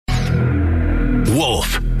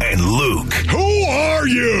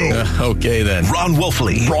Okay, then. Ron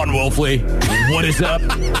Wolfley. Ron Wolfley. What is up?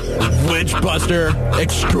 Witchbuster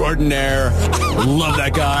extraordinaire. Love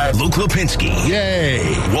that guy. Luke Lipinski. Yay.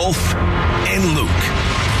 Wolf and Luke.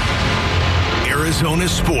 Arizona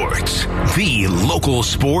Sports, the local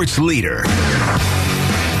sports leader.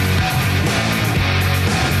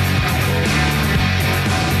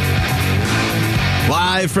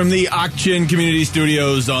 Live from the Auction Community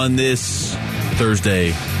Studios on this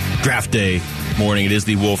Thursday, draft day morning. It is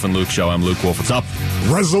the Wolf and Luke Show. I'm Luke Wolf. What's up?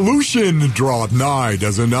 Resolution draweth nigh,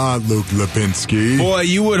 does it not, Luke Lipinski? Boy,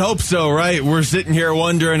 you would hope so, right? We're sitting here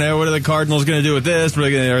wondering, what are the Cardinals going to do with this? Are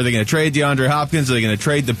they going to trade DeAndre Hopkins? Are they going to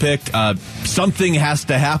trade the pick? Something has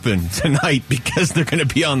to happen tonight because they're going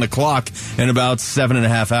to be on the clock in about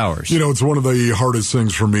 7.5 hours. You know, it's one of the hardest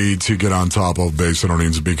things for me to get on top of base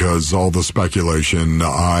earnings because all the speculation,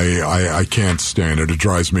 I can't stand it. It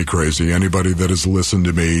drives me crazy. Anybody that has listened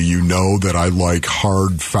to me, you know that I like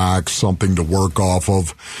hard facts, something to work off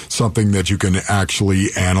of, something that you can actually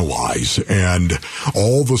analyze. And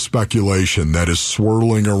all the speculation that is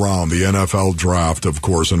swirling around the NFL draft, of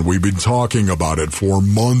course, and we've been talking about it for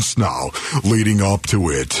months now leading up to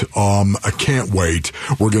it. I can't wait.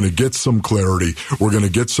 We're going to get some clarity. We're going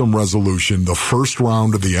to get some resolution. The first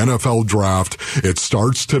round of the NFL draft, it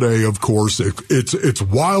starts today, of course. It's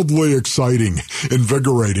wildly exciting,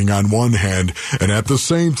 invigorating on one hand, and at the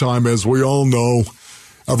same time, as we all know,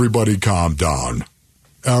 everybody calm down.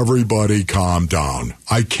 Everybody calm down.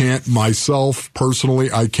 I can't, myself,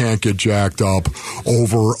 personally, I can't get jacked up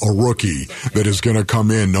over a rookie that is going to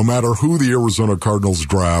come in, no matter who the Arizona Cardinals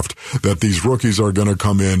draft, that these rookies are going to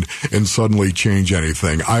come in and suddenly change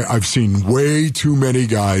anything. I've seen way too many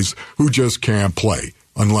guys who just can't play.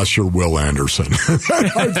 Unless you're Will Anderson.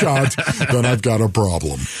 then I've got a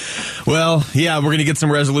problem. Well, yeah, we're going to get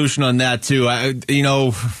some resolution on that, too.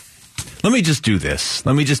 Let me just do this.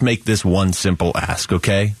 Let me just make this one simple ask,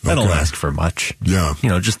 okay? I don't ask for much. Yeah.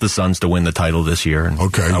 Just the Suns to win the title this year. And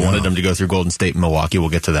I wanted them to go through Golden State and Milwaukee. We'll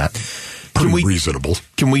get to that. Pretty reasonable.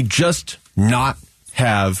 Can we just not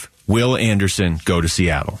have Will Anderson go to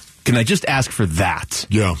Seattle? Can I just ask for that?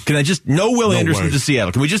 Yeah. Can I just, no Will Anderson to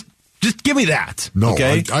Seattle? Can we just give me that. No,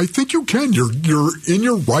 okay? I think you can. You're in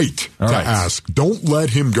your right to ask. Don't let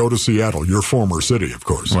him go to Seattle, your former city, of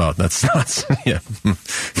course. Well, that's yeah.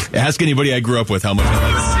 Ask anybody I grew up with how much I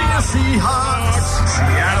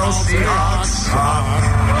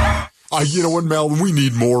like it. You know what, Mel? We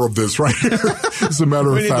need more of this right here. As a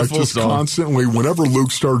matter of fact, just constantly, whenever Luke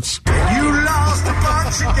starts. You lost a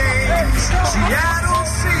bunch of games, Seattle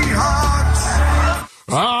Seahawks.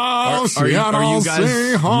 Are you guys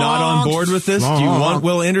Seahawks. not on board with this? Do you want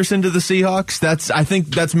Will Anderson to the Seahawks? I think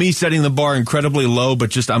that's me setting the bar incredibly low, but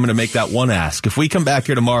just I'm going to make that one ask. If we come back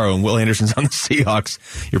here tomorrow and Will Anderson's on the Seahawks,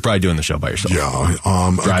 you're probably doing the show by yourself. Yeah.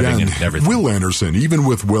 Driving again, and everything. Will Anderson, even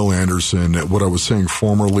with Will Anderson, what I was saying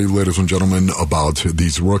formerly, ladies and gentlemen, about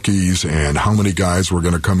these rookies and how many guys were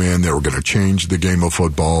going to come in, they were going to change the game of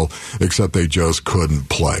football, except they just couldn't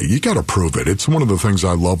play. You got to prove it. It's one of the things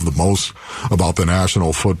I love the most about the National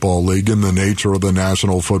Football League and the nature of the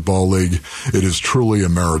National Football League. It is truly a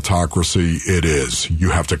meritocracy. It is.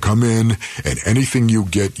 You have to come in, and anything you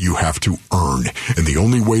get, you have to earn. And the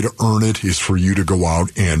only way to earn it is for you to go out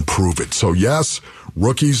and prove it. So yes,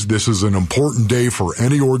 rookies, this is an important day for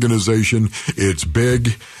any organization. It's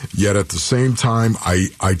big, yet at the same time,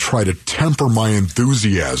 I try to temper my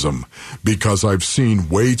enthusiasm because I've seen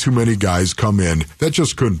way too many guys come in that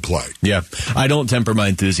just couldn't play. Yeah, I don't temper my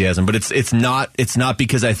enthusiasm, but it's not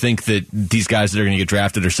because I think that these guys that are going to get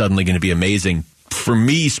drafted are suddenly going to be amazing. For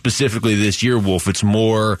me specifically this year, Wolf, it's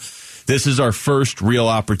more, this is our first real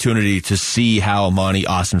opportunity to see how Monty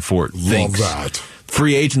Ossenfort thinks. Love that.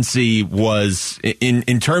 Free agency was,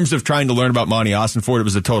 in terms of trying to learn about Monty Ossenfort, it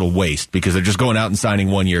was a total waste because they're just going out and signing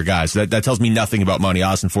one-year guys. That tells me nothing about Monty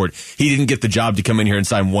Ossenfort. He didn't get the job to come in here and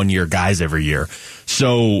sign one-year guys every year.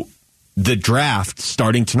 So the draft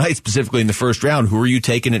starting tonight, specifically in the first round, who are you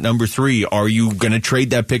taking at number 3? Are you going to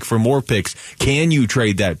trade that pick for more picks? Can you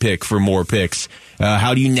trade that pick for more picks?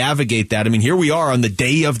 How do you navigate that? I mean, here we are on the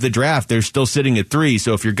day of the draft. They're still sitting at 3.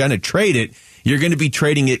 So if you're going to trade it, you're going to be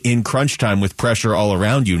trading it in crunch time with pressure all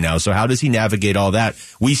around you now. So how does he navigate all that?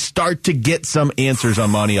 We start to get some answers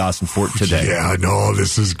on Monty Ossenfort today. Yeah, no,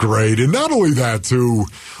 this is great. And not only that, too,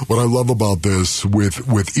 what I love about this,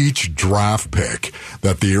 with each draft pick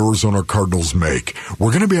that the Arizona Cardinals make,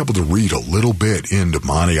 we're going to be able to read a little bit into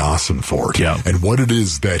Monty Ossenfort and what it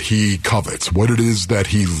is that he covets, what it is that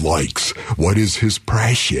he likes, what is his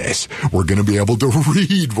precious. We're going to be able to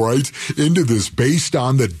read right into this based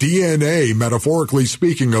on the DNA, metaphorically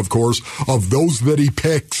speaking, of course, of those that he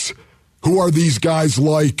picks. Who are these guys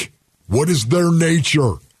like? What is their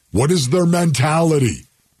nature? What is their mentality?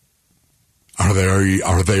 Are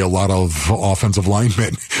they a lot of offensive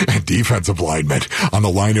linemen and defensive linemen on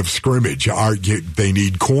the line of scrimmage? They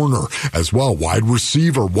need corner as well, wide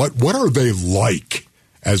receiver. What are they like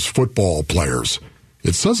as football players?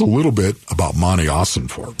 It says a little bit about Monty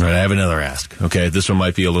Ossenfort. All right, I have another ask. Okay, this one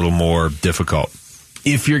might be a little more difficult.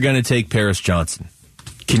 If you're going to take Paris Johnson,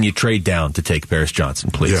 can you trade down to take Paris Johnson,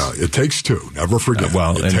 please? Yeah, it takes two. Never forget.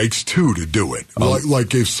 It takes two to do it.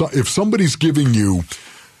 Like if somebody's giving you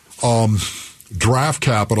draft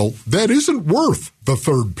capital that isn't worth the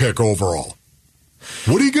third pick overall,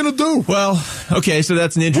 what are you going to do? Well, okay, so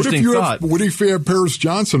that's an interesting thought. What if you have Paris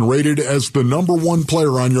Johnson rated as the number one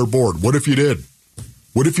player on your board? What if you did?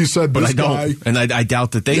 What if you said this guy? Don't, and I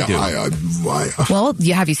doubt that they do. Well,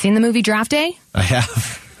 have you seen the movie Draft Day? I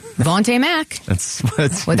have. Vontae Mack.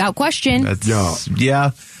 That's without question.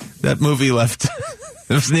 Yeah, that movie left.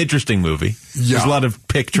 It was an interesting movie. Yeah. There's a lot of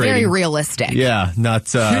pick trading. Very realistic. Yeah,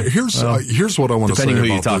 not. Here's what I want to say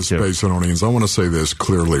about this, Basinonians. I want to say this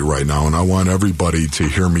clearly right now, and I want everybody to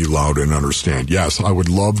hear me loud and understand. Yes, I would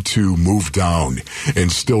love to move down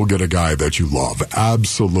and still get a guy that you love.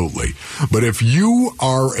 Absolutely. But if you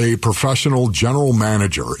are a professional general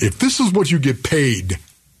manager, if this is what you get paid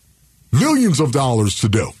millions of dollars to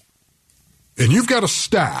do, and you've got a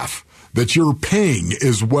staff that you're paying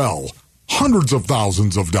as well hundreds of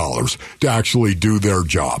thousands of dollars to actually do their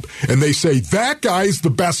job, and they say that guy's the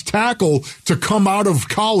best tackle to come out of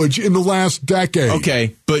college in the last decade.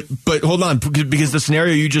 Okay, but hold on, because the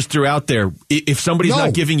scenario you just threw out there, if somebody's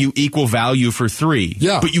not giving you equal value for three,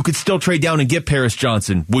 but you could still trade down and get Paris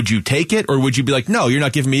Johnson, would you take it, or would you be like, no, you're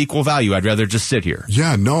not giving me equal value, I'd rather just sit here?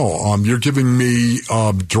 Yeah, no, you're giving me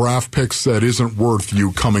draft picks that isn't worth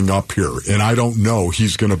you coming up here, and I don't know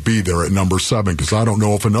he's going to be there at number 7, because I don't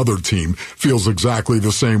know if another team feels exactly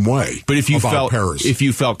the same way. But if you Paris. If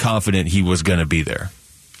you felt confident he was going to be there.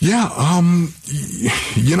 Yeah,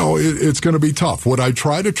 it's going to be tough. Would I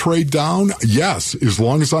try to trade down? Yes, as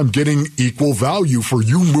long as I'm getting equal value for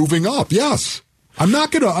you moving up. Yes. I'm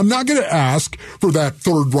not going to ask for that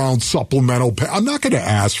third round supplemental pick. I'm not going to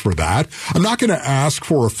ask for that. I'm not going to ask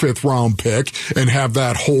for a 5th round pick and have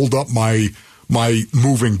that hold up my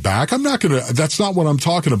moving back. That's not what I'm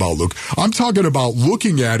talking about, Luke. I'm talking about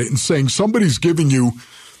looking at it and saying somebody's giving you,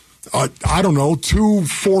 2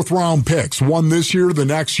 4th round picks, one this year, the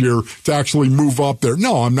next year, to actually move up there.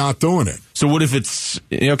 No, I'm not doing it. So what if it's,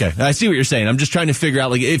 okay, I see what you're saying. I'm just trying to figure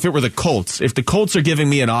out, like, if it were the Colts, if the Colts are giving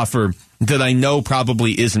me an offer that I know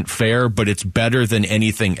probably isn't fair, but it's better than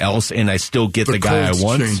anything else, and I still get the guy I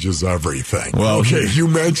want. Changes everything. Well, okay, you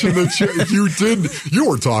mentioned that you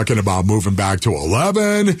were talking about moving back to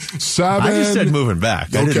 11, 7. I just said moving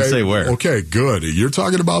back. I didn't say where. Okay, good. You're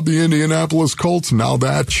talking about the Indianapolis Colts. Now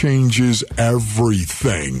that changes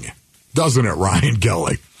everything, doesn't it, Ryan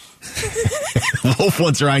Kelly? Wolf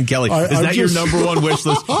wants Ryan Kelly. Is that your number one wish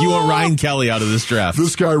list? You want Ryan Kelly out of this draft?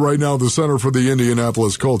 This guy right now, the center for the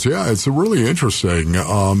Indianapolis Colts. Yeah, it's really interesting.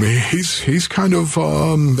 He's kind of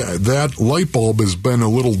that light bulb has been a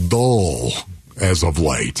little dull as of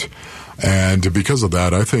late. And because of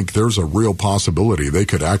that, I think there's a real possibility they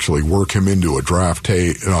could actually work him into a draft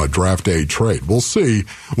day trade. We'll see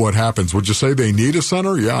what happens. Would you say they need a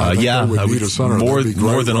center? Yeah, they would need a center. More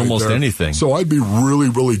than almost anything. So I'd be really,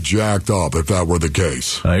 really jacked up if that were the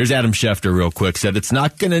case. Here's Adam Schefter real quick. Said it's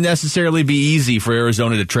not going to necessarily be easy for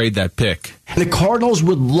Arizona to trade that pick. The Cardinals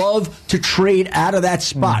would love to trade out of that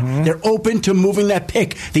spot. Mm-hmm. They're open to moving that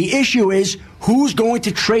pick. The issue is, who's going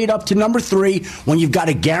to trade up to number 3 when you've got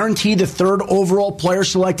to guarantee the 3rd overall player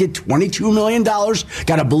selected, $22 million?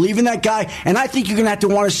 Got to believe in that guy. And I think you're going to have to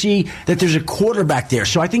want to see that there's a quarterback there.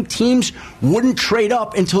 So I think teams wouldn't trade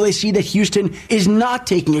up until they see that Houston is not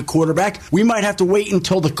taking a quarterback. We might have to wait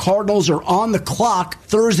until the Cardinals are on the clock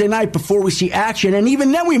Thursday night before we see action. And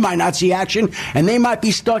even then we might not see action, and they might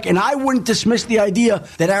be stuck. And I wouldn't dismiss the idea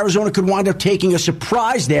that Arizona could wind up taking a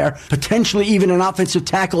surprise there, potentially even an offensive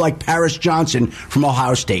tackle like Paris Johnson from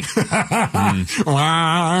Ohio State.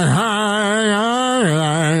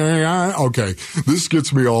 Okay, this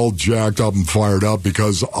gets me all jacked up and fired up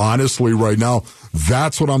because honestly right now,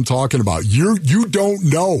 that's what I'm talking about. You don't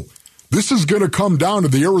know. This is going to come down to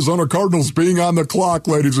the Arizona Cardinals being on the clock,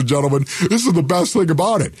 ladies and gentlemen. This is the best thing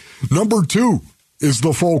about it. Number 2 is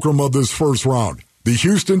the fulcrum of this first round. The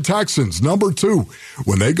Houston Texans, number 2.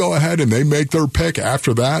 When they go ahead and they make their pick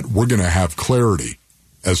after that, we're going to have clarity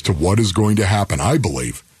as to what is going to happen, I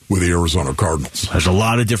believe, with the Arizona Cardinals. There's a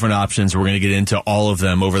lot of different options. We're going to get into all of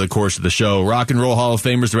them over the course of the show. Rock and Roll Hall of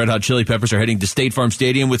Famers, the Red Hot Chili Peppers, are heading to State Farm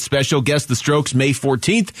Stadium with special guest The Strokes May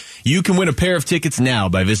 14th. You can win a pair of tickets now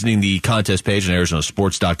by visiting the contest page on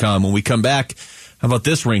ArizonaSports.com. When we come back, how about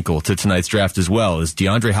this wrinkle to tonight's draft as well? Is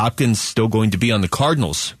DeAndre Hopkins still going to be on the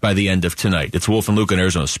Cardinals by the end of tonight? It's Wolf and Luke on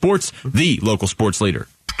Arizona Sports, the local sports leader.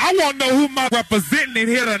 I want to know who my representing in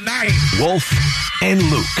here tonight. Wolf and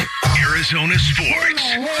Luke. Arizona Sports,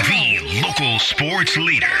 the local sports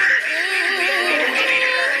leader.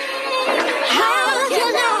 How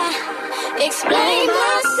can I explain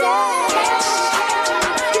myself?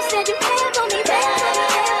 You said you care for me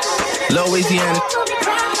better. Louisiana.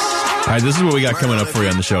 All right, this is what we got coming up for you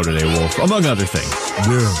on the show today, Wolf, among other things.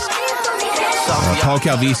 Yeah. Paul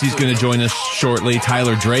Calvisi is going to join us shortly.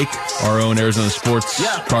 Tyler Drake, our own Arizona Sports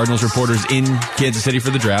Cardinals reporters in Kansas City for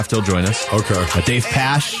the draft. He'll join us. Okay. Dave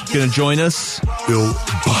Pasch is going to join us. Bill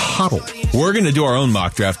Bottle. We're going to do our own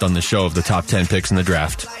mock draft on the show of the top 10 picks in the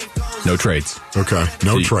draft. No trades. Okay.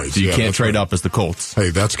 No trades. So you can't trade up as the Colts.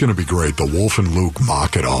 Hey, that's going to be great. The Wolf and Luke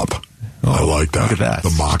mock it up. I like that. Look at that.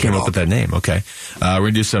 The mock Came it up up with that name. Okay. We're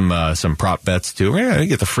going to do some prop bets, too. We're going to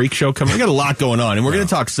get the freak show coming. We got a lot going on. And we're going to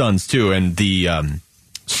talk Suns, too, and the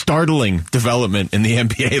startling development in the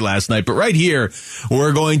NBA last night. But right here,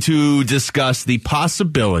 we're going to discuss the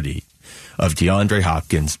possibility of DeAndre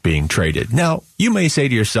Hopkins being traded. Now, you may say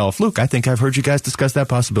to yourself, Luke, I think I've heard you guys discuss that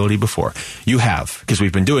possibility before. You have, because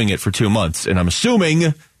we've been doing it for 2 months, and I'm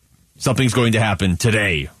assuming something's going to happen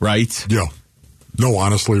today, right? Yeah. No,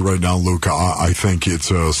 honestly, right now, Luke, I think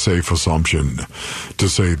it's a safe assumption to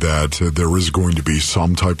say that there is going to be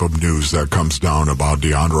some type of news that comes down about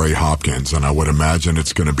DeAndre Hopkins, and I would imagine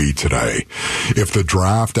it's going to be today. If the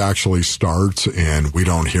draft actually starts and we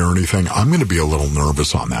don't hear anything, I'm going to be a little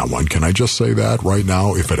nervous on that one. Can I just say that right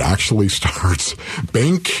now? If it actually starts,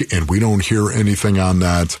 bink, and we don't hear anything on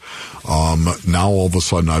that, now all of a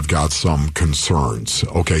sudden I've got some concerns.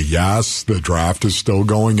 Okay, yes, the draft is still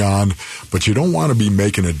going on, but you don't want to be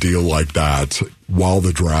making a deal like that while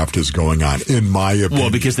the draft is going on, in my opinion.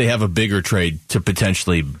 Well, because they have a bigger trade to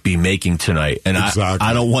potentially be making tonight. And exactly.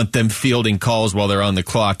 I don't want them fielding calls while they're on the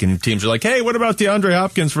clock and teams are like, hey, what about DeAndre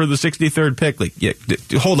Hopkins for the 63rd pick? Like, yeah,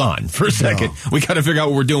 hold on for a second. Yeah. We got to figure out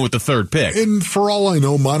what we're doing with the third pick. And for all I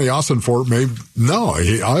know, Monty Ossenfort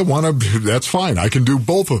I want to, that's fine. I can do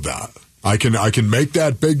both of that. I can make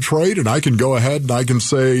that big trade, and I can go ahead and I can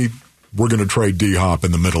say, we're going to trade D-Hop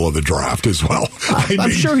in the middle of the draft as well.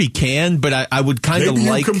 I'm sure he can, but I would kind of like...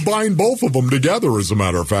 Maybe you combine both of them together, as a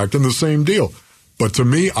matter of fact, in the same deal. But to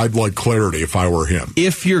me, I'd like clarity if I were him.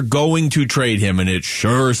 If you're going to trade him, and it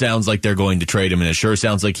sure sounds like they're going to trade him, and it sure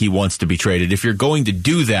sounds like he wants to be traded, if you're going to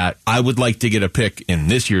do that, I would like to get a pick in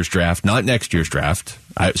this year's draft, not next year's draft.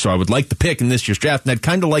 So I would like the pick in this year's draft, and I'd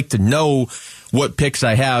kind of like to know what picks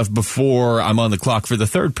I have before I'm on the clock for the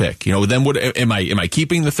third pick. You know, then what am I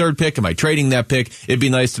keeping the third pick? Am I trading that pick? It'd be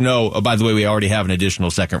nice to know, oh, by the way, we already have an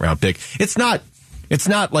additional second round pick. It's not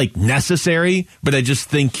like necessary, but I just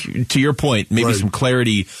think, to your point, maybe some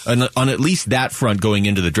clarity on at least that front going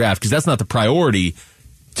into the draft, because that's not the priority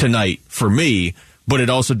tonight for me. But it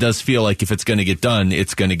also does feel like if it's going to get done,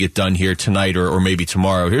 it's going to get done here tonight or maybe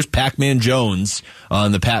tomorrow. Here's Pac-Man Jones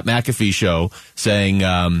on the Pat McAfee show saying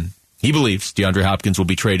he believes DeAndre Hopkins will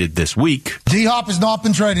be traded this week. D-Hop has not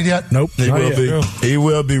been traded yet. Nope. He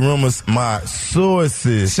will be. Rumors. My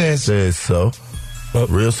sources says so.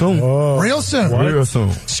 Real soon. Real soon. What? Real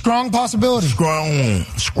soon. Strong possibility.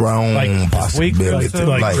 Strong like possibility. This week,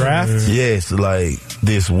 like draft? Yes, like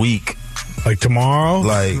this week. Like tomorrow?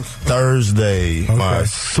 Like Thursday. Okay. My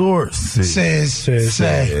sources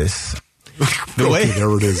says. The way, okay,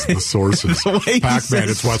 there it is, the sources. Pac-Man,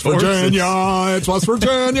 it's West Virginia. It's West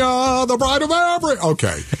Virginia, the bride of every...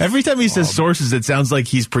 Okay. Every time he says sources, it sounds like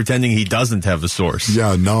he's pretending he doesn't have a source.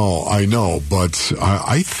 Yeah, no, I know, but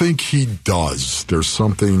I think he does. There's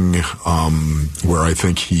something where I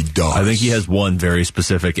think he does. I think he has one very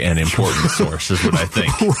specific and important source, is what I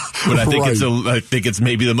think. But I think I think it's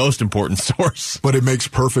maybe the most important source. But it makes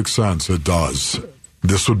perfect sense. It does.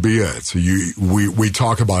 This would be it. We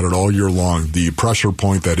talk about it all year long. The pressure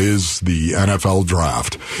point that is the NFL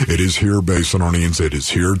draft. It is here, Basinonians. It is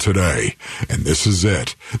here today. And this is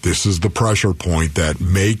it. This is the pressure point that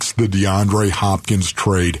makes the DeAndre Hopkins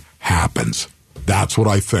trade happens. That's what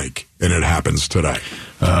I think. And it happens today.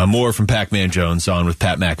 More from Pac-Man Jones on with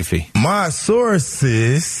Pat McAfee. My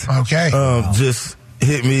sources just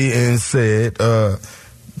hit me and said,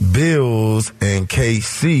 Bills and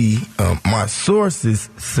KC, my sources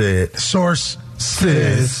said... Source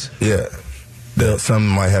says... Yeah. That something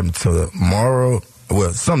might happen tomorrow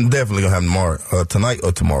Well, something definitely going to happen tonight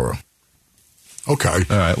or tomorrow. Okay.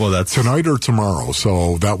 All right. Well, that's tonight or tomorrow.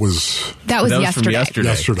 So that was yesterday. From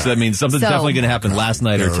yesterday. So that means something's definitely going to happen last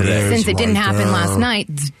night or today. Since it didn't happen last night,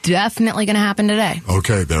 it's definitely going to happen today.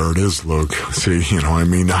 Okay, there it is, Luke. See, I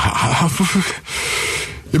mean,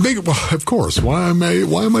 of course. Why am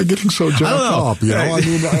I getting so jacked up? I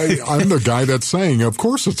mean, I'm the guy that's saying, of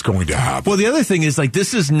course, it's going to happen. Well, the other thing is, like,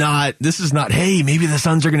 this is not. Hey, maybe the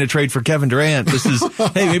Suns are going to trade for Kevin Durant. This is,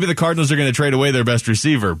 hey, maybe the Cardinals are going to trade away their best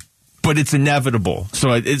receiver. But it's inevitable.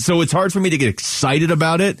 So it's hard for me to get excited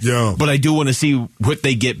about it. Yeah. But I do want to see what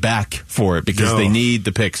they get back for it because they need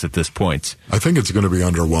the picks at this point. I think it's going to be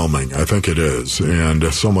underwhelming. I think it is.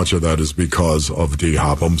 And so much of that is because of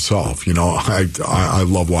D-Hop himself. I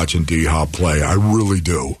love watching D-Hop play. I really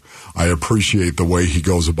do. I appreciate the way he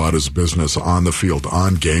goes about his business on the field,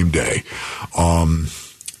 on game day.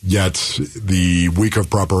 Yet the week of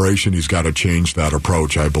preparation, he's got to change that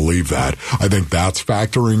approach. I believe that. I think that's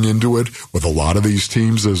factoring into it with a lot of these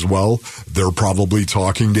teams as well. They're probably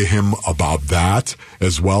talking to him about that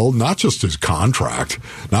as well. Not just his contract,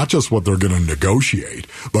 not just what they're going to negotiate,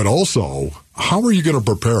 but also how are you going to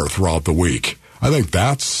prepare throughout the week? I think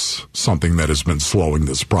that's something that has been slowing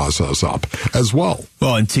this process up as well.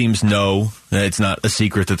 Well, and teams know it's not a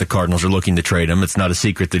secret that the Cardinals are looking to trade him. It's not a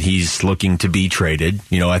secret that he's looking to be traded.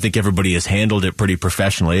 I think everybody has handled it pretty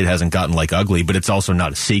professionally. It hasn't gotten ugly, but it's also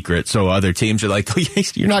not a secret. So other teams are like, oh,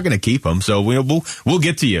 yes, you're not going to keep him. So we'll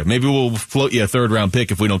get to you. Maybe we'll float you a third-round pick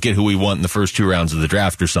if we don't get who we want in the first 2 rounds of the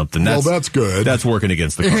draft or something. That's good. That's working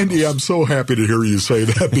against the Cardinals. Andy, I'm so happy to hear you say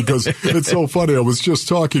that because it's so funny. I was just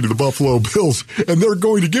talking to the Buffalo Bills, and they're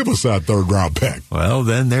going to give us that third-round pick. Well,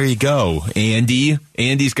 then there you go.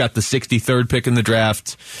 Andy's got the 63rd pick in the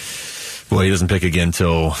draft. Well, he doesn't pick again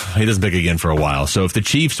for a while. So if the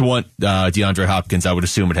Chiefs want DeAndre Hopkins, I would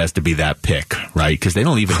assume it has to be that pick, right? Because they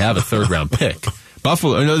don't even have a third-round pick.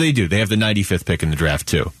 Buffalo, no, they do. They have the 95th pick in the draft,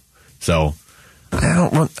 too. So I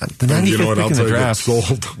don't want the 95th pick in the draft.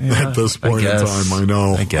 Sold at this point in time. I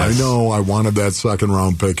know. I wanted that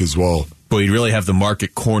second-round pick as well. But you'd really have the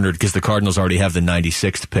market cornered because the Cardinals already have the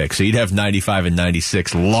 96th pick. So you'd have 95 and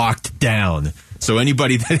 96 locked down. So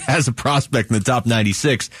anybody that has a prospect in the top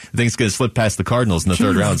 96 thinks it's going to slip past the Cardinals in the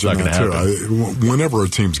third round. It's not going to happen. Whenever a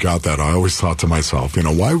team's got that, I always thought to myself,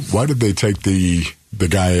 why did they take the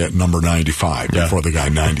guy at number 95 before the guy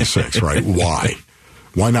 96, right? Why?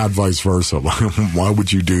 Why not vice versa? Why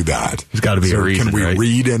would you do that? There's got to be a reason, Can we right?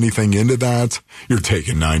 read anything into that? You're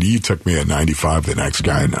taking 90. You took me at 95, the next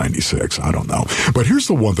guy at 96. I don't know. But here's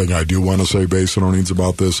the one thing I do want to say, Basinonians,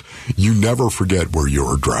 about this. You never forget where you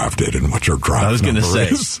were drafted and what your draft I was going to say,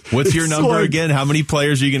 is. What's your number again? How many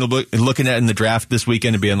players are you going to be looking at in the draft this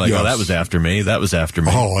weekend and being like, oh, that was after me. That was after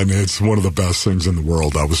me. Oh, and it's one of the best things in the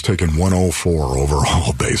world. I was taking 104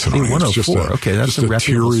 overall, Basinonians. 104. Okay, that's just a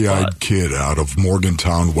teary-eyed kid out of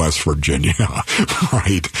Morgantown, West Virginia.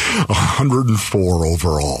 Right? 104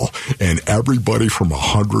 overall. And everybody from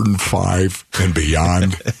 105 and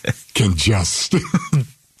beyond can just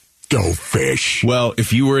go fish. Well,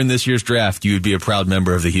 if you were in this year's draft, you would be a proud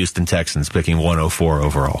member of the Houston Texans picking 104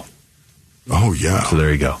 overall. Oh, yeah. So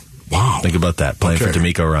there you go. Wow. Think about that. Playing for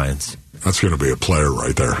D'Amico Ryans. That's going to be a player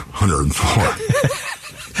right there. 104.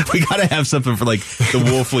 We got to have something for the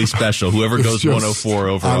Wolfley special. Whoever goes 104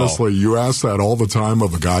 overall. Honestly, you ask that all the time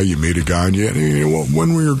of a guy. You meet a guy, and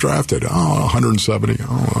when were you drafted? 170.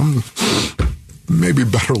 Maybe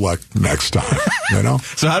better luck next time.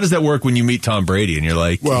 So how does that work when you meet Tom Brady and you're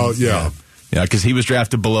like, well, yeah, because he was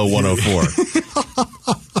drafted below 104.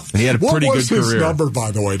 And he had a pretty good career. What was his number,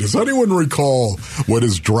 by the way? Does anyone recall what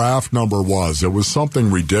his draft number was? It was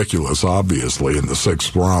something ridiculous, obviously, in the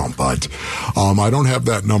 6th round, but I don't have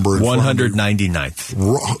that number in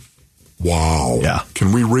 199th. Wow. Yeah.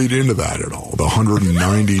 Can we read into that at all? The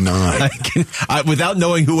 199. Without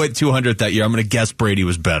knowing who went 200th that year, I'm going to guess Brady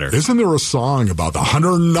was better. Isn't there a song about the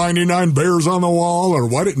 199 bears on the wall or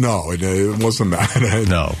what? No, it wasn't that.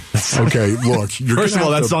 No. Okay, look. First of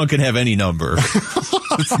all, that song can have any number.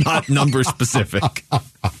 It's not number specific.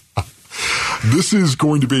 This is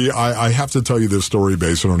going to be, I have to tell you this story,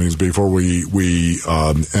 Basinonians, before we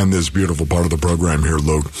end this beautiful part of the program here,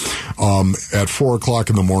 Luke. At 4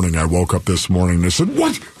 o'clock in the morning, I woke up this morning and I said,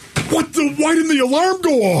 why didn't the alarm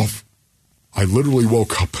go off? I literally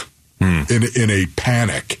woke up in a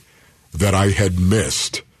panic that I had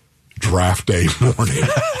missed draft day morning.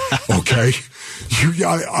 Okay?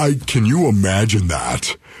 Can you imagine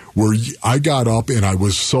that? Where I got up and I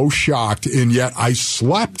was so shocked, and yet I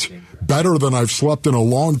slept better than I've slept in a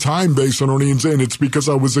long time, Basin Earnings, and it's because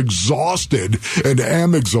I was exhausted and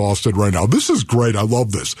am exhausted right now. This is great. I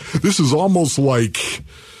love this. This is almost like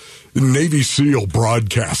Navy SEAL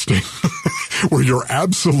broadcasting, where you're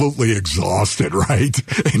absolutely exhausted, right?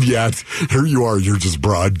 And yet, here you are, you're just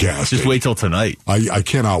broadcasting. Just wait till tonight. I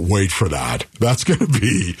cannot wait for that. That's going to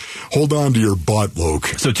be, hold on to your butt, Luke.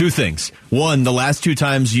 So 2 things. One, the last 2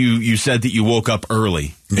 times you said that you woke up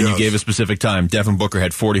early, and you gave a specific time. Devin Booker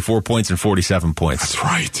had 44 points and 47 points. That's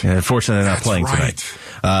right. And unfortunately, they're not playing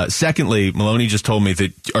tonight. Secondly, Maloney just told me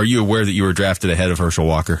that, are you aware that you were drafted ahead of Herschel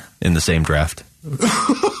Walker in the same draft?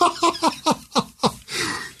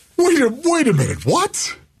 Wait a minute.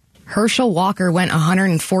 What? Herschel Walker went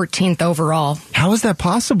 114th overall. How is that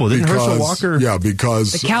possible? Didn't Herschel Walker? Yeah,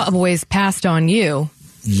 because The Cowboys passed on you.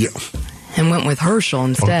 Yeah. And went with Herschel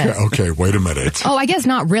instead. Okay, wait a minute. Oh, I guess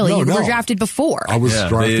not really. No, You no. were drafted before. I was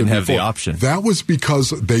drafted they didn't have before. the option. That was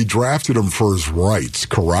because they drafted him for his rights,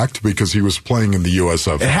 correct? Because he was playing in the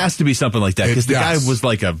USFL. It has to be something like that, because the guy was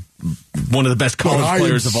like one of the best college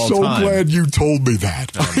players of all time. I'm so glad you told me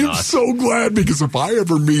that. I'm so glad, because if I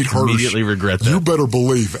ever meet Hirsch, Immediately regret that. You better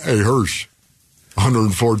believe, hey, Hirsch,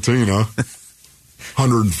 114, huh?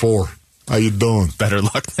 104. How you doing? Better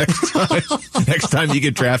luck next time. Next time you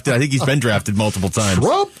get drafted. I think he's been drafted multiple times.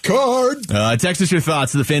 Trump card. Text us your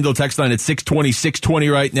thoughts to the FanDuel text line at 620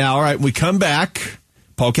 right now. All right, when we come back,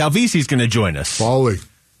 Paul Calvisi is going to join us. Paulie.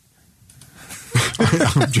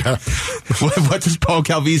 What does Paul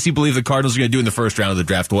Calvisi believe the Cardinals are going to do in the first round of the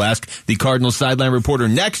draft? We'll ask the Cardinals sideline reporter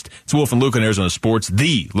next. It's Wolf and Luke on Arizona Sports,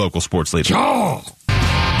 the local sports leader. Oh.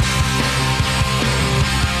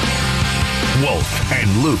 Wolf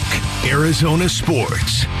and Luke, Arizona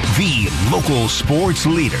Sports, the local sports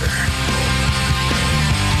leader.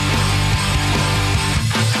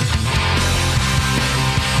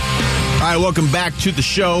 All right, welcome back to the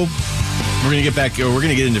show. We're going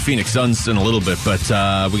to get into Phoenix Suns in a little bit, but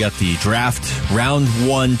we got the draft round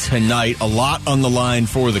 1 tonight. A lot on the line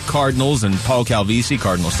for the Cardinals, and Paul Calvisi,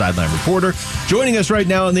 Cardinals sideline reporter, joining us right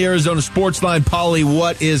now on the Arizona Sports Line. Paulie,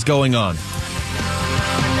 what is going on?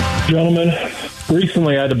 Gentlemen,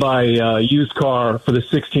 recently I had to buy a used car for the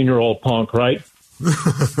 16-year-old punk, right?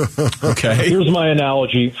 Okay. Here's my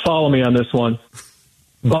analogy. Follow me on this one.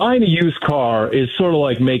 Buying a used car is sort of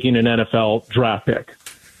like making an NFL draft pick.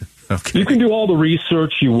 Okay. You can do all the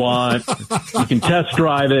research you want. You can test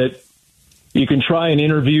drive it. You can try and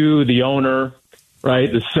interview the owner, right,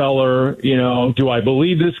 the seller. You know, do I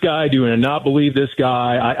believe this guy? Do I not believe this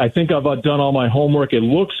guy? I think I've done all my homework. It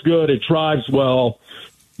looks good. It drives well.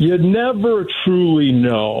 You never truly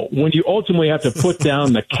know when you ultimately have to put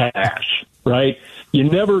down the cash, right? You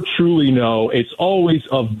never truly know. It's always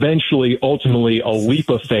eventually, ultimately, a leap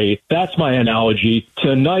of faith. That's my analogy.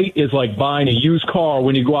 Tonight is like buying a used car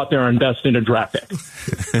when you go out there and invest in a draft pick.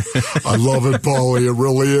 I love it, Paulie. It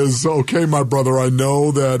really is. Okay, my brother, I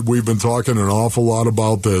know that we've been talking an awful lot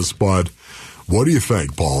about this, but what do you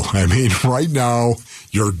think, Paul? I mean, right now,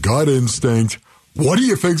 your gut instinct, what do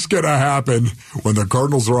you think's going to happen when the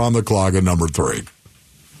Cardinals are on the clock at number 3?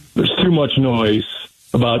 There's too much noise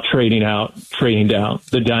about trading down.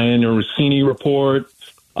 The Diana Rossini report.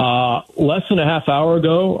 Less than a half hour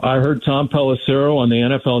ago, I heard Tom Pelissero on the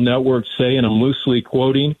NFL Network say, and I'm loosely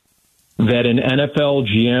quoting, that an NFL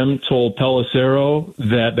GM told Pelissero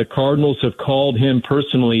that the Cardinals have called him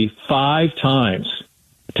personally 5 times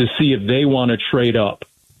to see if they want to trade up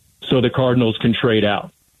so the Cardinals can trade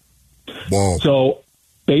out. Whoa. So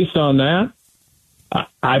based on that,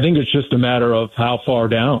 I think it's just a matter of how far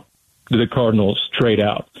down do the Cardinals trade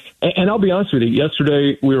out. And I'll be honest with you,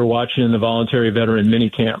 yesterday we were watching the voluntary veteran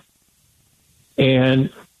minicamp,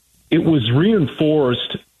 and it was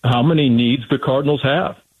reinforced how many needs the Cardinals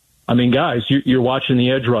have. I mean, guys, you're watching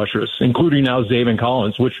the edge rushers, including now Zaven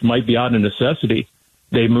Collins, which might be out of necessity.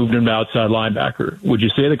 They moved him to outside linebacker. Would you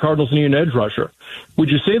say the Cardinals need an edge rusher? Would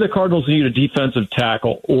you say the Cardinals need a defensive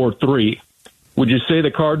tackle or 3? Would you say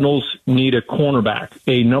the Cardinals need a cornerback,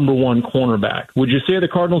 a number 1 cornerback? Would you say the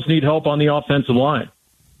Cardinals need help on the offensive line,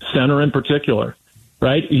 center in particular,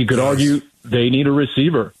 right? You could argue they need a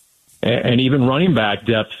receiver and even running back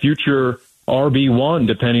depth, future RB1,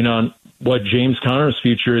 depending on what James Conner's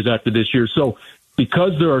future is after this year. So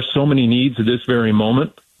because there are so many needs at this very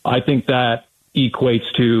moment, I think that equates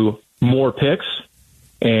to more picks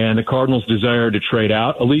and the Cardinals' desire to trade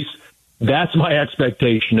out. At least that's my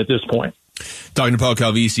expectation at this point. Talking to Paul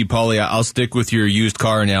Calvisi. Paulie, I'll stick with your used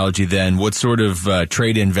car analogy then. What sort of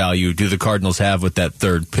trade-in value do the Cardinals have with that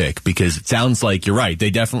 3rd pick? Because it sounds like you're right.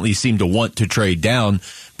 They definitely seem to want to trade down,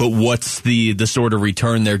 but what's the sort of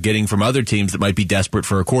return they're getting from other teams that might be desperate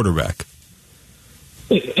for a quarterback?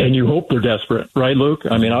 And you hope they're desperate, right, Luke?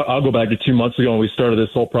 I mean, I'll go back to 2 months ago when we started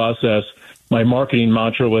this whole process. My marketing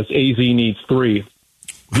mantra was AZ needs 3.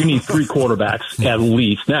 You need 3 quarterbacks at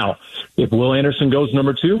least. Now, if Will Anderson goes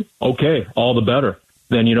number 2, okay, all the better.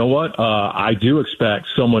 Then you know what? I do expect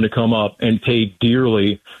someone to come up and pay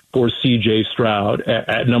dearly for C.J. Stroud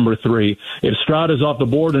at number 3. If Stroud is off the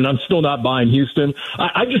board and I'm still not buying Houston,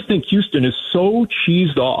 I just think Houston is so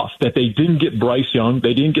cheesed off that they didn't get Bryce Young.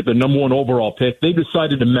 They didn't get the number 1 overall pick. They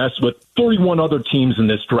decided to mess with 31 other teams in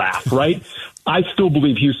this draft, right? I still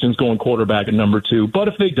believe Houston's going quarterback at number 2. But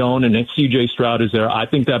if they don't and C.J. Stroud is there, I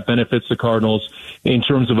think that benefits the Cardinals in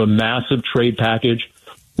terms of a massive trade package.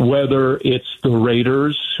 Whether it's the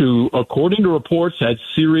Raiders, who, according to reports, had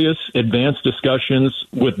serious advanced discussions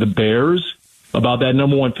with the Bears about that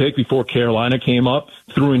number 1 pick before Carolina came up,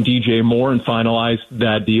 threw in DJ Moore and finalized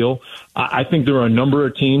that deal. I think there are a number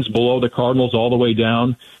of teams below the Cardinals all the way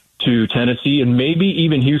down to Tennessee and maybe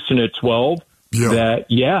even Houston at 12 that,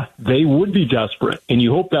 they would be desperate. And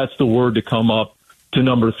you hope that's the word to come up to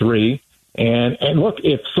number 3. And look,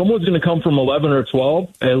 if someone's going to come from 11 or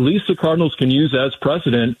 12, at least the Cardinals can use as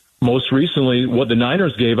precedent, most recently, what the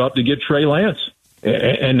Niners gave up to get Trey Lance.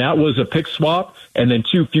 And that was a pick swap and then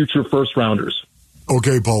 2 future first-rounders.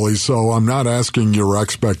 Okay, Paulie, so I'm not asking your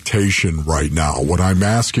expectation right now. What I'm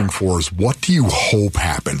asking for is, what do you hope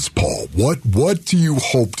happens, Paul? What do you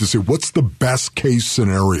hope to see? What's the best-case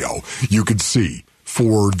scenario you could see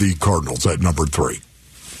for the Cardinals at number 3?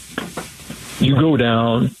 You go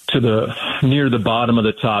down to near the bottom of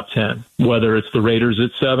the top 10, whether it's the Raiders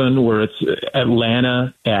at 7, where it's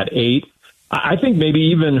Atlanta at 8. I think maybe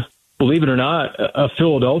even, believe it or not, a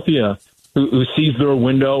Philadelphia who sees their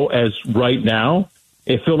window as right now.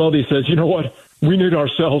 If Philadelphia says, you know what, we need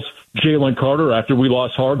ourselves Jalen Carter after we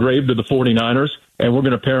lost Hargrave to the 49ers, and we're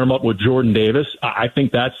going to pair him up with Jordan Davis, I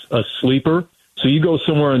think that's a sleeper. So you go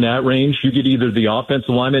somewhere in that range, you get either the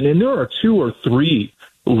offensive lineman, and there are 2 or 3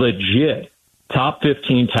 legit top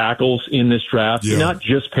 15 tackles in this draft, not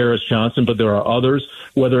just Paris Johnson, but there are others,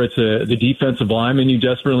 whether it's the defensive lineman you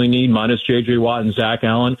desperately need, minus J.J. Watt and Zach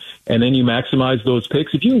Allen, and then you maximize those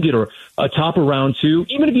picks. If you can get a top of round 2,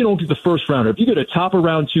 even if you don't get the first rounder, if you get a top of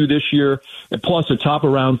round 2 this year, and plus a top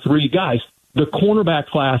of round 3, guys, the cornerback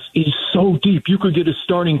class is so deep. You could get a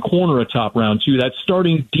starting corner a top round 2, that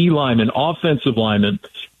starting D lineman, offensive lineman.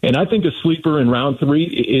 And I think a sleeper in round 3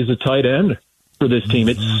 is a tight end for this team.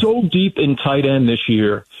 It's so deep in tight end this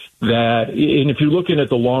year that, and if you're looking at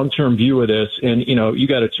the long-term view of this, and you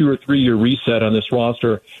got a 2 or 3 year reset on this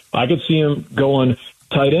roster, I could see him going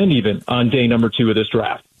tight end even on day number 2 of this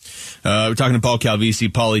draft. We're talking to Paul Calvisi.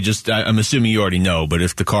 Paulie, I'm assuming you already know, but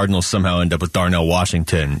if the Cardinals somehow end up with Darnell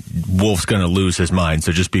Washington, Wolf's going to lose his mind,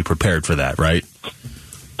 so just be prepared for that, right?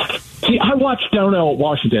 See, I watched Darnell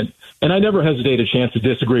Washington, and I never hesitate a chance to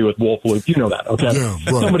disagree with Wolf Luke. You know that, okay? Yeah,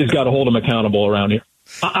 right. Somebody's got to hold him accountable around here.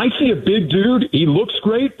 I see a big dude. He looks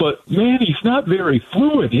great, but, man, he's not very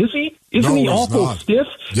fluid, is he? Isn't he awful stiff?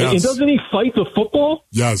 Yes. And doesn't he fight the football?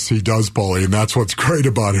 Yes, he does, Paulie, and that's what's great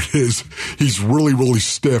about it is he's really, really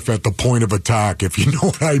stiff at the point of attack, if you know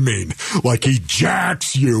what I mean. Like, he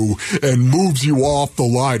jacks you and moves you off the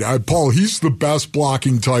line. Paul, he's the best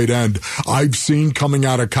blocking tight end I've seen coming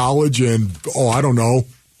out of college and, I don't know,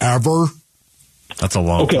 ever. That's a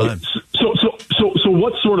long time. So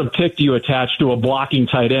what sort of pick do you attach to a blocking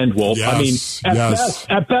tight end, Wolf? Yes, I mean,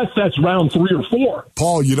 at best, that's round 3 or 4.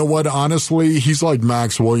 Paul, you know what? Honestly, he's like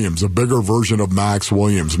Max Williams, a bigger version of Max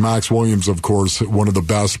Williams. Max Williams, of course, one of the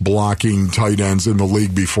best blocking tight ends in the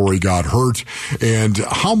league before he got hurt. And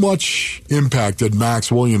how much impact did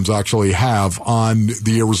Max Williams actually have on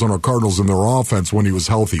the Arizona Cardinals in their offense when he was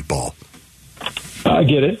healthy, Paul? I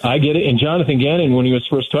get it. And Jonathan Gannon, when he was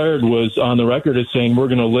first hired, was on the record as saying we're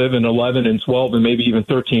going to live in 11 and 12 and maybe even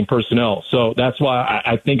 13 personnel. So that's why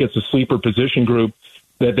I think it's a sleeper position group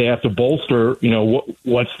that they have to bolster.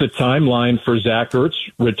 What's the timeline for Zach Ertz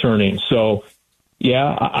returning? So,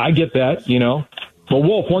 yeah, I get that, But,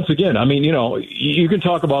 Wolf, once again, I mean, you can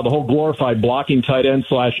talk about the whole glorified blocking tight end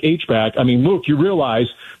 / H-back. I mean, Luke, you realize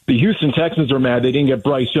the Houston Texans are mad they didn't get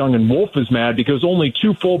Bryce Young, and Wolf is mad because only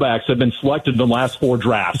 2 fullbacks have been selected in the last 4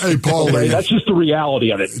 drafts. Hey, Paul, okay? That's just the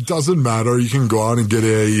reality of it. It doesn't matter. You can go out and get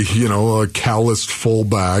a calloused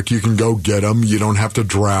fullback. You can go get them. You don't have to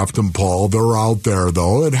draft them, Paul. They're out there,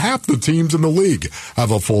 though. And half the teams in the league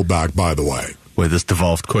have a fullback, by the way. Boy, this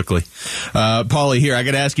devolved quickly. Paulie, here, I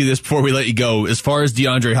got to ask you this before we let you go. As far as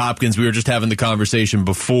DeAndre Hopkins, we were just having the conversation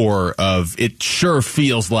before of it sure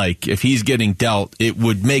feels like if he's getting dealt, it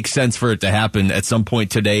would make sense for it to happen at some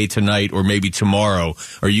point today, tonight, or maybe tomorrow.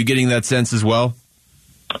 Are you getting that sense as well?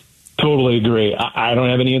 Totally agree. I don't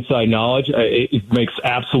have any inside knowledge. It makes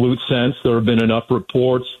absolute sense. There have been enough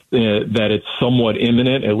reports that it's somewhat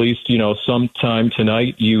imminent, at least, sometime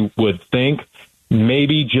tonight, you would think.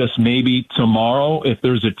 Maybe, just maybe tomorrow, if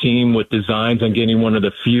there's a team with designs on getting one of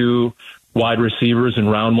the few wide receivers in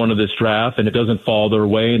round one of this draft and it doesn't fall their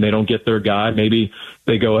way and they don't get their guy, maybe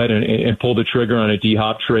they go ahead and pull the trigger on a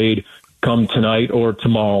D-Hop trade come tonight or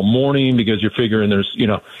tomorrow morning, because you're figuring there's,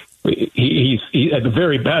 he's at the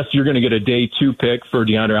very best, you're going to get a day 2 pick for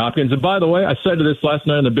DeAndre Hopkins. And by the way, I said this last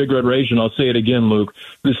night on the Big Red Rage, and I'll say it again, Luke,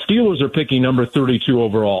 the Steelers are picking number 32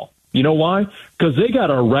 overall. You know why? Because they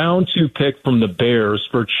got a round 2 pick from the Bears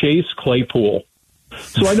for Chase Claypool.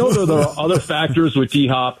 So I know that there are other factors with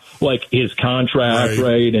D-Hop, like his contract,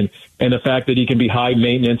 right? And the fact that he can be high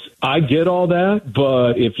maintenance. I get all that,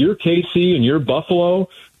 but if you're KC and you're Buffalo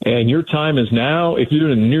and your time is now, if you're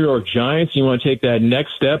the New York Giants, you want to take that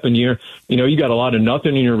next step and you got a lot of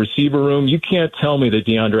nothing in your receiver room, you can't tell me that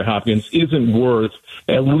DeAndre Hopkins isn't worth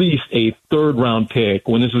at least a 3rd-round pick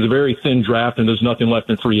when this is a very thin draft and there's nothing left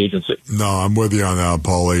in free agency. No, I'm with you on that,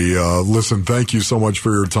 Paulie. Listen, thank you so much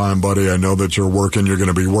for your time, buddy. I know that you're going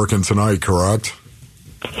to be working tonight, correct?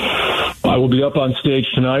 I will be up on stage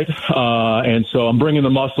tonight, and so I'm bringing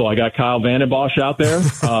the muscle. I got Kyle Vandenbosch out there,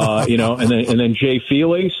 and then Jay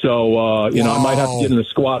Feely. So, I might have to get in the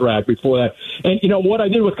squat rack before that. And, what I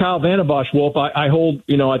did with Kyle Vandenbosch, Wolf, I hold,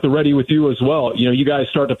 at the ready with you as well. You guys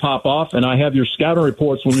start to pop off, and I have your scouting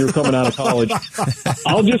reports when you're coming out of college.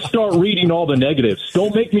 I'll just start reading all the negatives.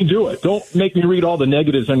 Don't make me do it. Don't make me read all the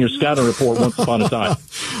negatives on your scouting report once upon a time.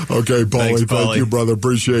 Okay, Paulie. Thank you, brother.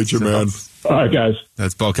 Appreciate you, man. All right, guys.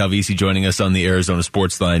 That's Paul Calvisi joining us on the Arizona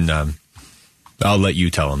Sports Line. I'll let you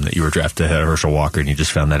tell him that you were drafted ahead of Herschel Walker and you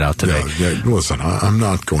just found that out today. Yeah, listen, I'm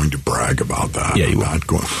not going to brag about that. Yeah, you not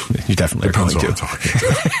going. You definitely are going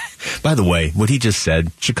to. By the way, what he just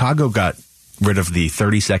said, Chicago got rid of the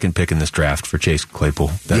 32nd pick in this draft for Chase Claypool.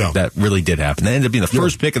 That really did happen. That ended up being the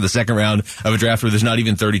first pick of the second round of a draft where there's not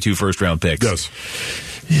even 32 first-round picks. Yes.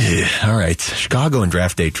 Yeah, all right. Chicago and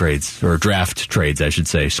draft trades, I should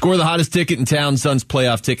say. Score the hottest ticket in town, Suns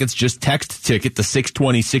playoff tickets. Just text ticket to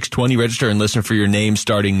 620-620. Register and listen for your name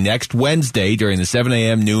starting next Wednesday during the 7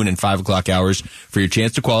 a.m., noon, and 5 o'clock hours for your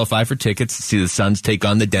chance to qualify for tickets to see the Suns take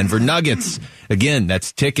on the Denver Nuggets. Again,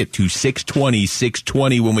 that's ticket to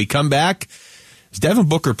 620-620. When we come back, is Devin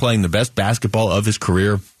Booker playing the best basketball of his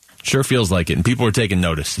career? Sure feels like it, and people are taking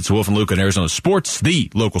notice. It's Wolf and Luke on Arizona Sports, the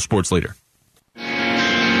local sports leader.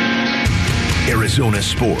 Arizona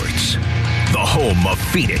Sports, the home of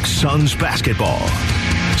Phoenix Suns basketball.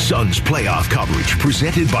 Suns playoff coverage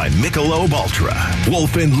presented by Michelob Ultra.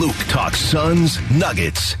 Wolf and Luke talk Suns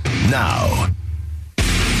Nuggets now.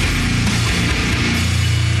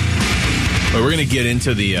 Well, we're going to get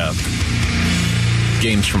into the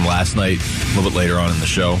games from last night a little bit later on in the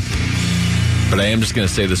show. But I am just going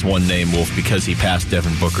to say this one name, Wolf, because he passed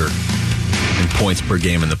Devin Booker in points per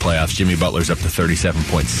game in the playoffs. Jimmy Butler's up to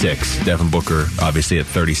 37.6. Devin Booker, obviously, at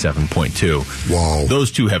 37.2. Wow.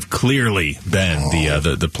 Those two have clearly been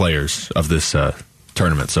the players of this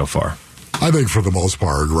tournament so far. I think for the most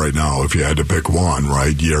part right now, if you had to pick one,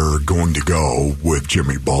 right, you're going to go with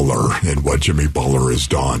Jimmy Butler and what Jimmy Butler has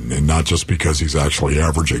done. And not just because he's actually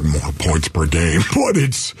averaging more points per game, but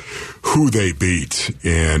it's who they beat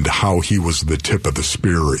and how he was the tip of the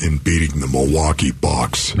spear in beating the Milwaukee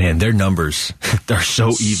Bucks. Man, their numbers, they're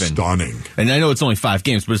so even. Stunning. And I know it's only 5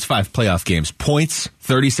 games, but it's 5 playoff games. Points,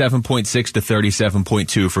 37.6 to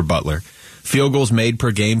 37.2 for Butler. Field goals made per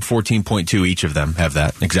game, 14.2 each of them have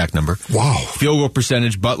that exact number. Wow. Field goal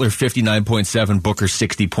percentage, Butler 59.7, Booker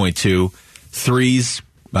 60.2. Threes,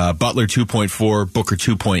 Butler 2.4, Booker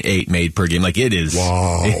 2.8 made per game. Like it is.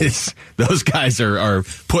 Wow. Those guys are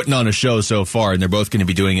putting on a show so far, and they're both going to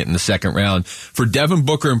be doing it in the second round. For Devin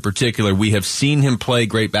Booker in particular, we have seen him play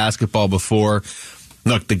great basketball before.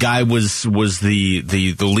 Look, the guy was the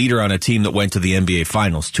leader on a team that went to the NBA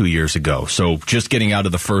Finals 2 years ago. So just getting out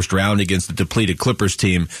of the first round against the depleted Clippers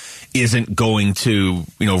team isn't going to,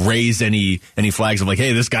 raise any flags of like,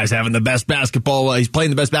 hey, this guy's having the best basketball. He's playing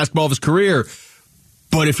the best basketball of his career.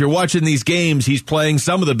 But if you're watching these games, he's playing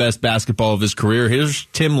some of the best basketball of his career. Here's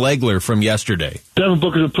Tim Legler from yesterday. Devin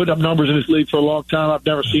Booker's been putting up numbers in this league for a long time. I've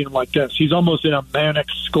never seen him like this. He's almost in a manic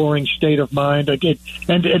scoring state of mind.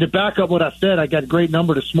 And to back up what I said, I got a great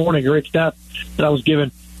number this morning, a great stat that I was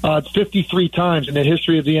given. 53 times in the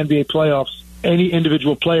history of the NBA playoffs, any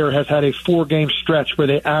individual player has had a 4-game stretch where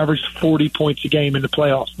they averaged 40 points a game in the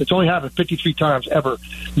playoffs. It's only happened 53 times ever.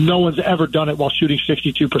 No one's ever done it while shooting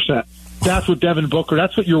 62%. That's what Devin Booker,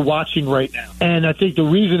 that's what you're watching right now. And I think the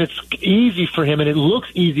reason it's easy for him, and it looks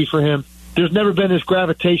easy for him, there's never been this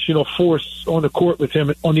gravitational force on the court with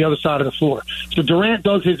him on the other side of the floor. So Durant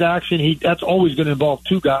does his action. That's always going to involve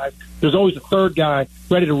two guys. There's always a third guy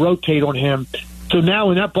ready to rotate on him. So now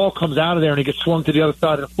when that ball comes out of there and he gets swung to the other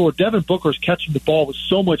side of the floor, Devin Booker is catching the ball with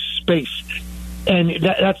so much space. And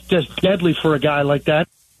that's just deadly for a guy like that.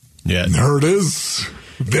 Yeah. There it is.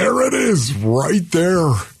 There it is, right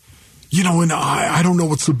there. You know, and I don't know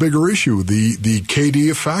what's the bigger issue, the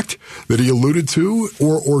KD effect that he alluded to,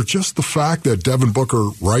 or just the fact that Devin Booker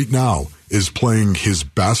right now is playing his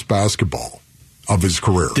best basketball of his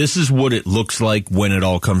career. This is what it looks like when it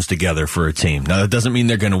all comes together for a team. Now, that doesn't mean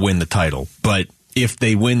they're going to win the title, but if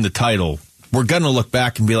they win the title, we're going to look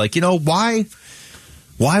back and be like, you know, why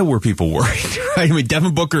were people worried? I mean,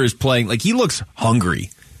 Devin Booker is playing, like, he looks hungry.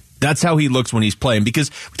 That's how he looks when he's playing.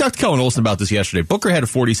 Because we talked to Kellen Olson about this yesterday. Booker had a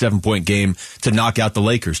 47-point game to knock out the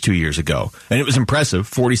Lakers 2 years ago. And it was impressive.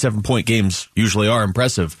 47-point games usually are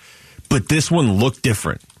impressive. But this one looked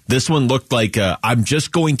different. This one looked like, I'm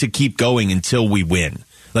just going to keep going until we win.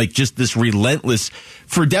 Like, just this relentless.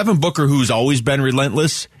 For Devin Booker, who's always been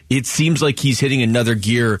relentless, it seems like he's hitting another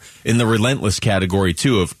gear in the relentless category,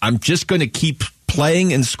 too, of I'm just going to keep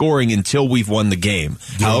playing and scoring until we've won the game.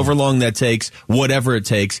 Yeah. However long that takes, whatever it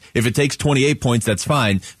takes. If it takes 28 points, that's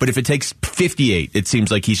fine. But if it takes 58, it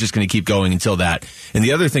seems like he's just going to keep going until that. And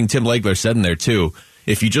the other thing Tim Legler said in there, too,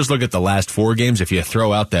 if you just look at the last four games, if you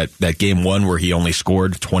throw out that game one where he only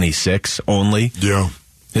scored 26 only,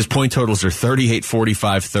 his point totals are 38,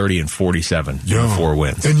 45, 30, and 47 in 4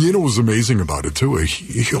 wins. And you know what was amazing about it, too?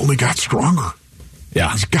 He only got stronger. Yeah.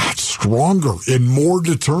 He's got stronger and more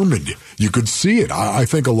determined. You could see it. I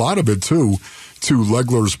think a lot of it, too, to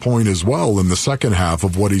Legler's point as well in the second half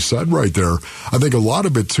of what he said right there, I think a lot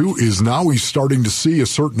of it, too, is now he's starting to see a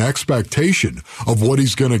certain expectation of what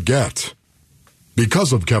he's going to get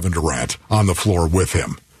because of Kevin Durant on the floor with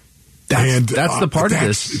him. That's the part of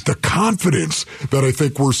this. The confidence that I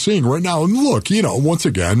think we're seeing right now. And look, you know, once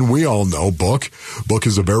again, we all know Book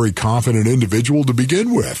is a very confident individual to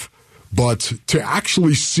begin with. But to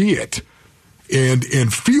actually see it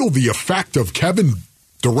and feel the effect of Kevin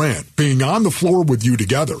Durant being on the floor with you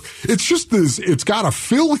together, it's just this, it's got to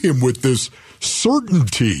fill him with this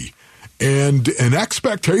certainty and an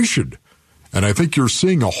expectation. And I think you're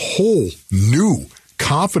seeing a whole new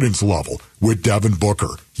confidence level with Devin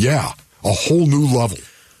Booker. Yeah, a whole new level.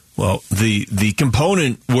 Well, the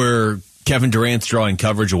component where Kevin Durant's drawing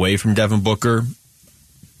coverage away from Devin Booker,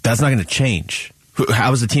 that's not going to change.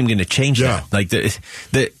 How is the team going to change that? Like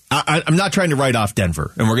I'm not trying to write off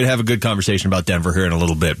Denver, and we're going to have a good conversation about Denver here in a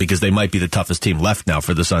little bit because they might be the toughest team left now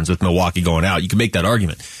for the Suns with Milwaukee going out. You can make that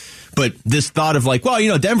argument. But this thought of like, well, you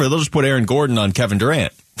know, Denver, they'll just put Aaron Gordon on Kevin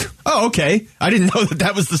Durant. Oh, okay. I didn't know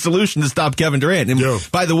that was the solution to stop Kevin Durant.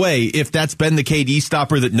 And by the way, if that's been the KD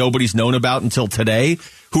stopper that nobody's known about until today,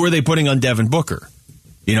 who are they putting on Devin Booker?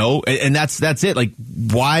 You know, and that's it. Like,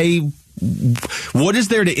 why? What is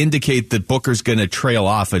there to indicate that Booker's going to trail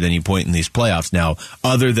off at any point in these playoffs now,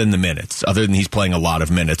 other than the minutes, other than he's playing a lot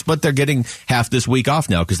of minutes? But they're getting half this week off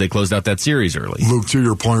now because they closed out that series early. Luke, to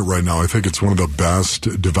your point right now, I think it's one of the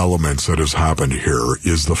best developments that has happened here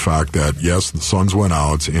is the fact that, yes, the Suns went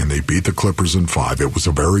out and they beat the Clippers in 5. It was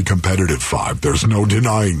a very competitive 5. There's no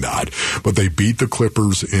denying that. But they beat the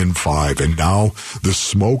Clippers in 5. And now the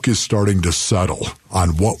smoke is starting to settle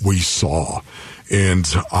on what we saw. And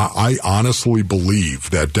I honestly believe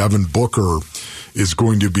that Devin Booker is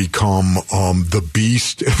going to become the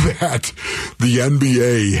beast that the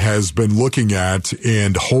NBA has been looking at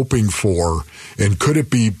and hoping for. And could it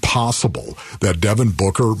be possible that Devin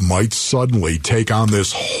Booker might suddenly take on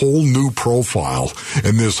this whole new profile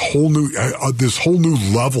and this whole new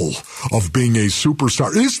level of being a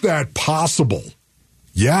superstar? Is that possible?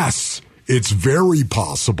 Yes, it's very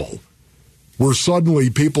possible. Where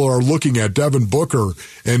suddenly people are looking at Devin Booker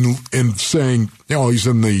and saying, you know, he's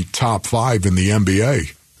in the top 5 in the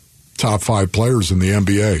NBA. Top 5 players in the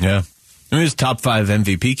NBA. Yeah. I mean, he's top 5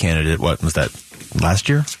 MVP candidate. What was that, last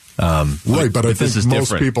year? Right, but I think most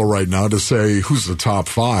different. People right now to say who's the top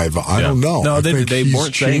 5, I don't know. No, I think they he's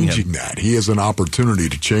weren't changing that. He has an opportunity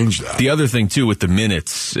to change that. The other thing, too, with the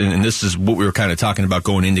minutes, and this is what we were kind of talking about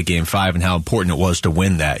going into Game 5 and how important it was to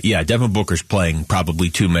win that. Yeah, Devin Booker's playing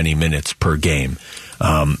probably too many minutes per game.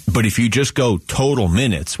 But if you just go total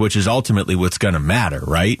minutes, which is ultimately what's going to matter,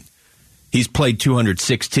 right? He's played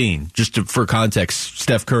 216. Just for context,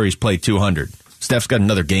 Steph Curry's played 200. Steph's got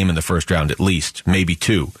another game in the first round at least, maybe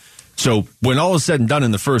 2. So when all is said and done in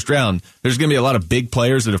the first round, there's going to be a lot of big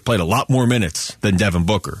players that have played a lot more minutes than Devin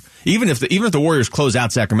Booker. Even if the Warriors close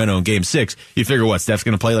out Sacramento in Game 6, you figure what, Steph's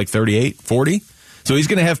going to play like 38, 40? So he's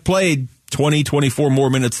going to have played 20, 24 more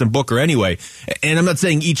minutes than Booker anyway. And I'm not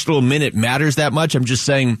saying each little minute matters that much. I'm just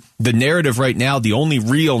saying the narrative right now, the only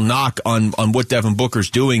real knock on what Devin Booker's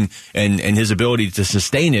doing and his ability to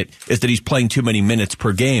sustain it is that he's playing too many minutes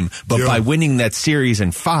per game. But by winning that series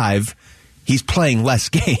in 5, he's playing less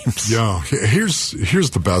games. Yeah, here's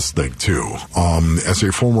the best thing, too. As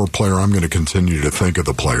a former player, I'm going to continue to think of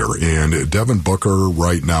the player. And Devin Booker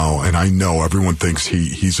right now, and I know everyone thinks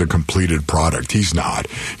he's a completed product. He's not.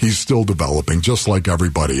 He's still developing, just like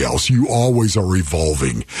everybody else. You always are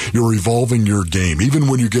evolving. You're evolving your game. Even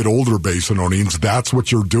when you get older, Basinonians, that's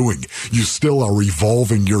what you're doing. You still are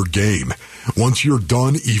evolving your game. Once you're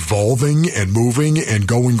done evolving and moving and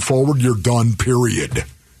going forward, you're done, period.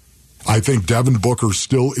 I think Devin Booker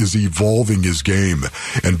still is evolving his game.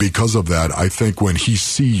 And because of that, I think when he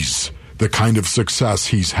sees the kind of success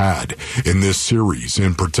he's had in this series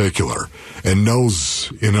in particular, and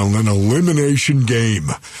knows in an elimination game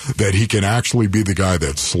that he can actually be the guy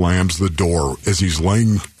that slams the door as he's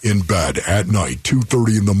laying in bed at night,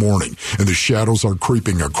 2:30 in the morning, and the shadows are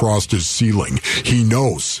creeping across his ceiling, he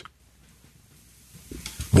knows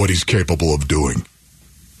what he's capable of doing.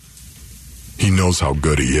 He knows how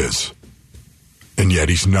good he is. And yet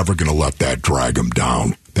he's never going to let that drag him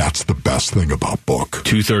down. That's the best thing about Book.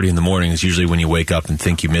 2:30 in the morning is usually when you wake up and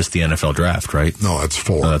think you missed the NFL draft, right? No, that's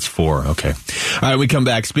 4. Oh, that's 4. Okay. All right, we come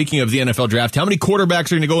back. Speaking of the NFL draft, how many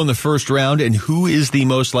quarterbacks are going to go in the first round, and who is the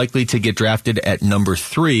most likely to get drafted at number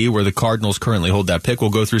 3, where the Cardinals currently hold that pick?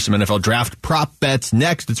 We'll go through some NFL draft prop bets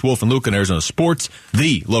next. It's Wolf and Luke on Arizona Sports,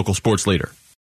 the local sports leader.